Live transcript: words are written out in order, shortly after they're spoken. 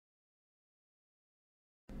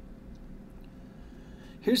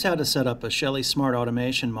Here's how to set up a Shelley Smart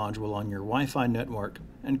Automation module on your Wi-Fi network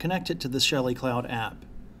and connect it to the Shelley Cloud app.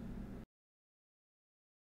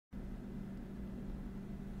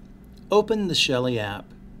 Open the Shelley app.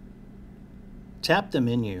 Tap the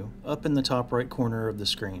menu up in the top right corner of the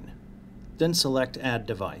screen. Then select Add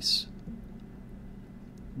Device.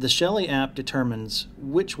 The Shelley app determines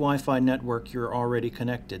which Wi-Fi network you're already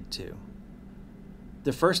connected to.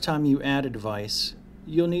 The first time you add a device,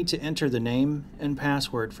 you'll need to enter the name and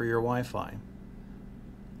password for your Wi-Fi.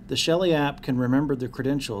 The Shelley app can remember the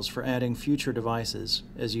credentials for adding future devices,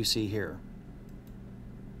 as you see here.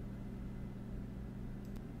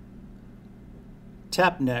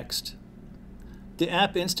 Tap Next. The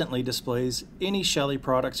app instantly displays any Shelley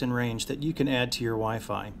products in range that you can add to your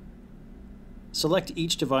Wi-Fi. Select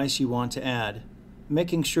each device you want to add,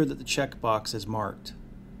 making sure that the checkbox is marked.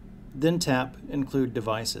 Then tap Include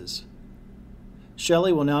Devices.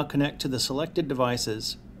 Shelley will now connect to the selected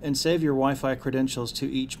devices and save your Wi-Fi credentials to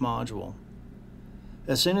each module.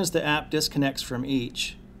 As soon as the app disconnects from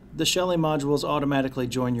each, the Shelley modules automatically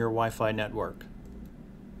join your Wi-Fi network.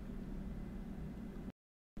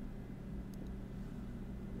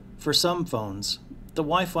 For some phones, the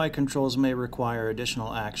Wi-Fi controls may require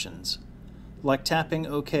additional actions, like tapping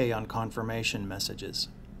OK on confirmation messages.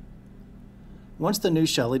 Once the new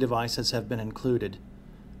Shelley devices have been included,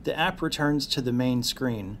 the app returns to the main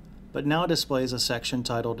screen, but now displays a section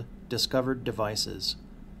titled Discovered Devices,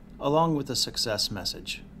 along with a success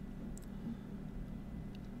message.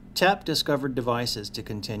 Tap Discovered Devices to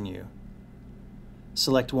continue.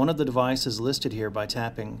 Select one of the devices listed here by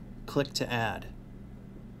tapping Click to Add.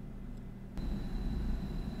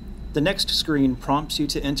 The next screen prompts you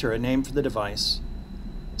to enter a name for the device,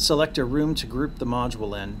 select a room to group the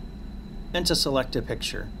module in, and to select a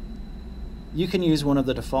picture. You can use one of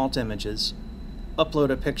the default images, upload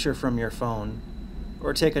a picture from your phone,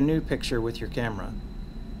 or take a new picture with your camera.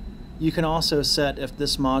 You can also set if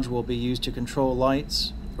this module will be used to control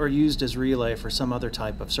lights or used as relay for some other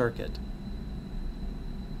type of circuit.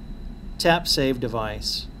 Tap Save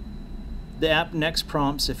Device. The app next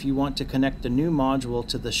prompts if you want to connect the new module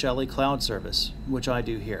to the Shelley Cloud service, which I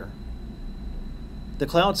do here. The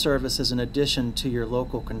cloud service is an addition to your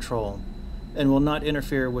local control and will not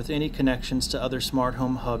interfere with any connections to other smart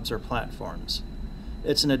home hubs or platforms.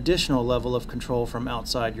 It's an additional level of control from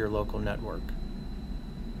outside your local network.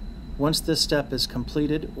 Once this step is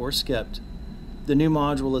completed or skipped, the new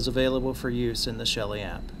module is available for use in the Shelley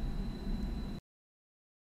app.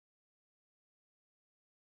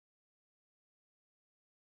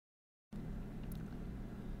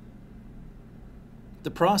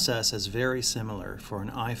 The process is very similar for an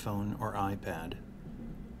iPhone or iPad.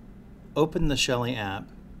 Open the Shelley app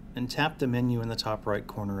and tap the menu in the top right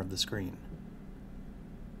corner of the screen.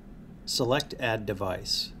 Select Add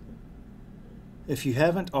Device. If you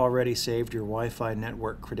haven't already saved your Wi-Fi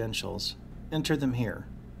network credentials, enter them here.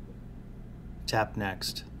 Tap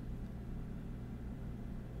Next.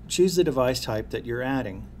 Choose the device type that you're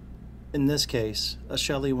adding, in this case, a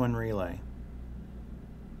Shelley One relay.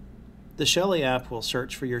 The Shelley app will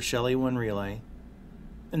search for your Shelley One relay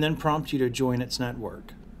and then prompt you to join its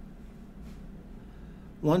network.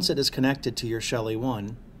 Once it is connected to your Shelley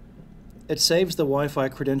One, it saves the Wi-Fi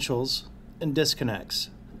credentials and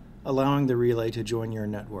disconnects, allowing the relay to join your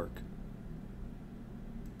network.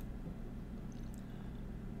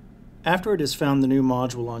 After it has found the new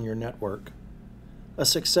module on your network, a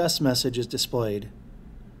success message is displayed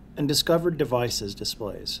and Discovered Devices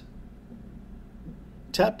displays.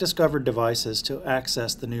 Tap Discovered Devices to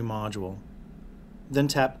access the new module, then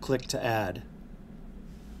tap Click to Add.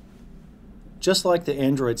 Just like the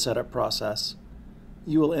Android setup process,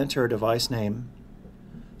 you will enter a device name,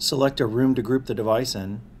 select a room to group the device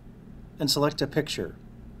in, and select a picture,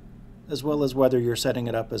 as well as whether you're setting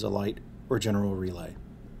it up as a light or general relay.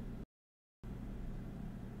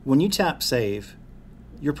 When you tap Save,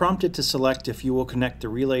 you're prompted to select if you will connect the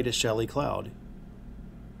relay to Shelley Cloud.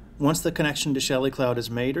 Once the connection to Shelley Cloud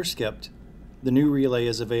is made or skipped, the new relay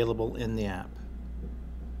is available in the app.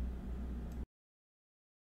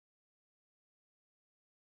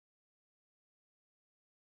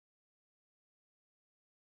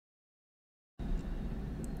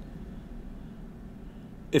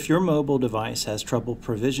 If your mobile device has trouble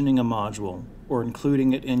provisioning a module or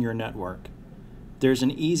including it in your network, there's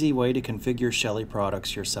an easy way to configure Shelley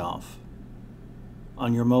products yourself.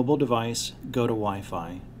 On your mobile device, go to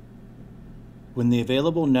Wi-Fi. When the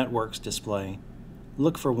available networks display,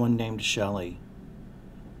 look for one named Shelley.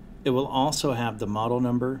 It will also have the model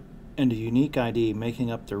number and a unique ID making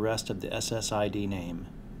up the rest of the SSID name.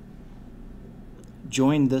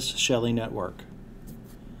 Join this Shelley network.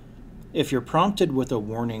 If you're prompted with a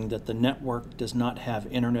warning that the network does not have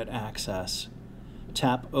internet access,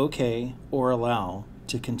 tap OK or Allow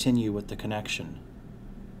to continue with the connection.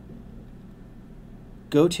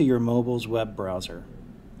 Go to your mobile's web browser.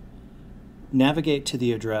 Navigate to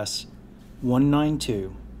the address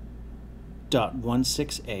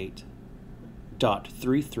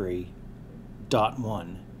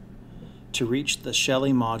 192.168.33.1 to reach the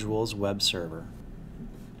Shelley module's web server.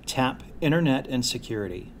 Tap Internet and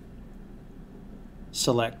Security.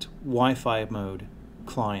 Select Wi-Fi mode,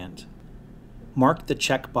 Client. Mark the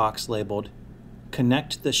checkbox labeled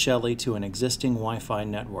Connect the Shelley to an existing Wi-Fi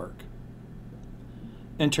network.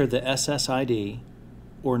 Enter the SSID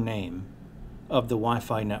or name of the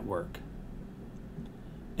Wi-Fi network.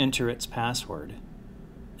 Enter its password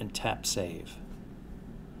and tap Save.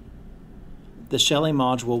 The Shelley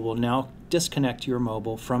module will now disconnect your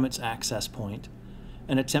mobile from its access point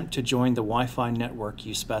and attempt to join the Wi-Fi network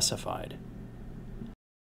you specified.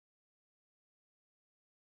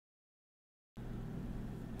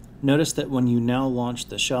 Notice that when you now launch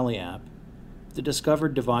the Shelley app, the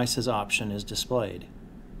Discovered Devices option is displayed.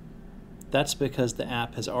 That's because the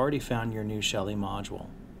app has already found your new Shelley module.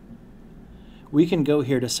 We can go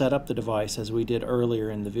here to set up the device as we did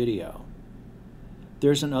earlier in the video.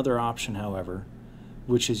 There's another option, however,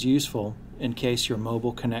 which is useful in case your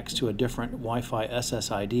mobile connects to a different Wi-Fi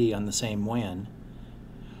SSID on the same WAN,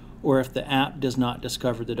 or if the app does not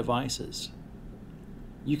discover the devices.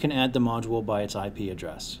 You can add the module by its IP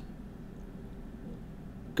address.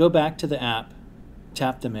 Go back to the app,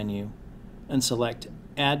 tap the menu, and select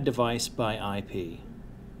Add Device by IP.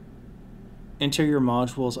 Enter your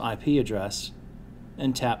module's IP address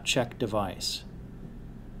and tap Check Device.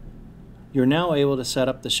 You're now able to set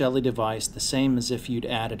up the Shelley device the same as if you'd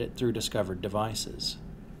added it through Discovered Devices.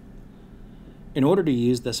 In order to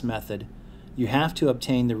use this method, you have to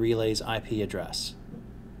obtain the relay's IP address.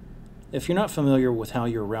 If you're not familiar with how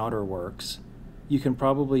your router works, you can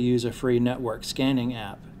probably use a free network scanning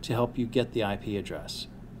app to help you get the IP address.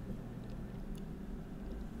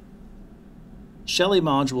 Shelley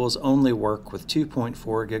modules only work with 2.4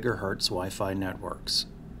 GHz Wi-Fi networks.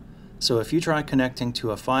 So if you try connecting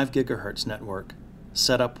to a 5 GHz network,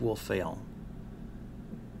 setup will fail.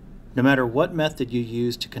 No matter what method you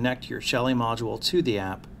use to connect your Shelley module to the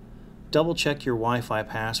app, double-check your Wi-Fi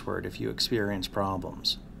password if you experience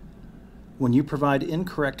problems. When you provide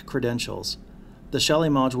incorrect credentials, the Shelley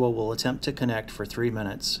module will attempt to connect for 3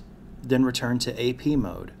 minutes, then return to AP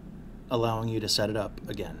mode, allowing you to set it up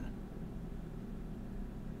again.